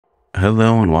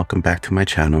Hello and welcome back to my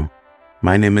channel.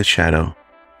 My name is Shadow,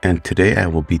 and today I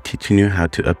will be teaching you how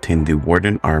to obtain the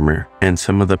Warden Armor and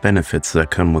some of the benefits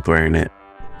that come with wearing it.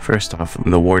 First off,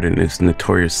 the Warden is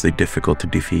notoriously difficult to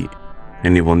defeat,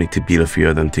 and you will need to beat a few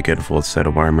of them to get a full set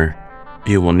of armor.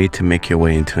 You will need to make your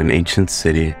way into an ancient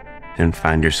city and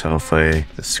find yourself a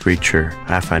screecher.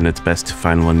 I find it's best to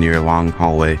find one near a long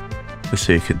hallway,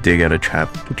 so you could dig out a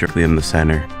trap directly in the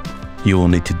center. You will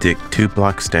need to dig 2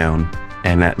 blocks down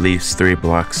and at least 3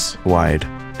 blocks wide.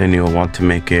 Then you will want to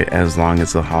make it as long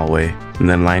as the hallway, and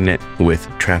then line it with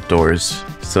trapdoors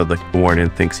so the warden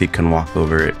thinks he can walk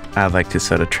over it. I like to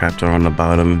set a trapdoor on the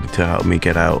bottom to help me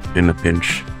get out in a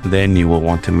pinch. Then you will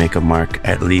want to make a mark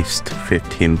at least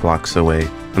 15 blocks away,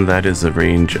 and that is the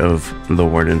range of the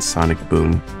warden's sonic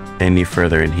boom. Any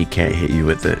further and he can't hit you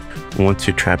with it. Once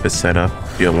your trap is set up,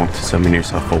 you'll want to summon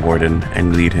yourself a warden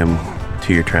and lead him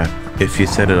to your trap. If you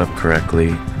set it up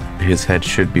correctly, his head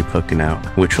should be poking out,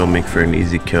 which will make for an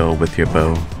easy kill with your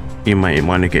bow. You might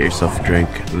want to get yourself a drink,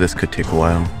 this could take a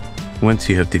while. Once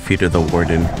you have defeated the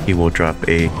warden, he will drop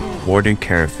a warden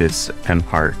carapace and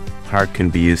heart. Heart can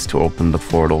be used to open the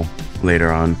portal later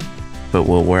on, but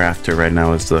what we're after right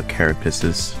now is the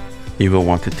carapaces. You will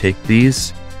want to take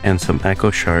these and some echo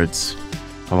shards,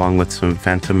 along with some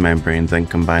phantom membranes, and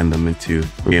combine them into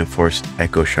reinforced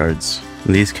echo shards.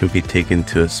 These can be taken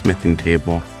to a smithing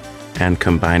table and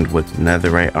combined with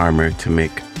netherite armor to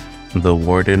make the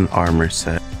Warden Armor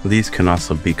set. These can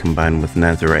also be combined with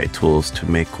netherite tools to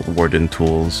make warden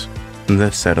tools.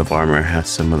 This set of armor has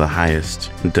some of the highest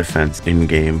defense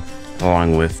in-game,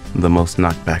 along with the most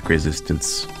knockback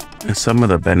resistance. Some of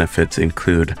the benefits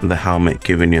include the helmet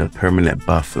giving you a permanent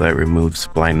buff that removes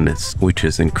blindness, which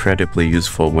is incredibly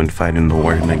useful when fighting the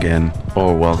warden again,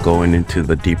 or while going into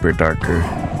the deeper darker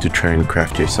to try and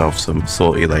craft yourself some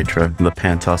soul elytra. The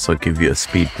pants also give you a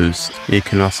speed boost. You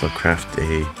can also craft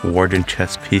a warden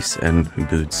chest piece and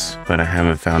boots, but I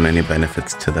haven't found any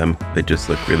benefits to them. They just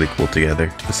look really cool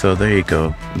together. So there you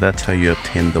go. That's how you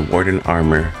obtain the Warden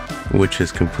Armor, which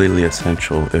is completely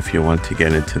essential if you want to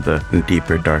get into the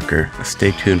deeper darker. Stay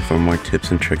tuned for more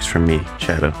tips and tricks from me,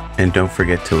 Shadow, and don't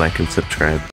forget to like and subscribe.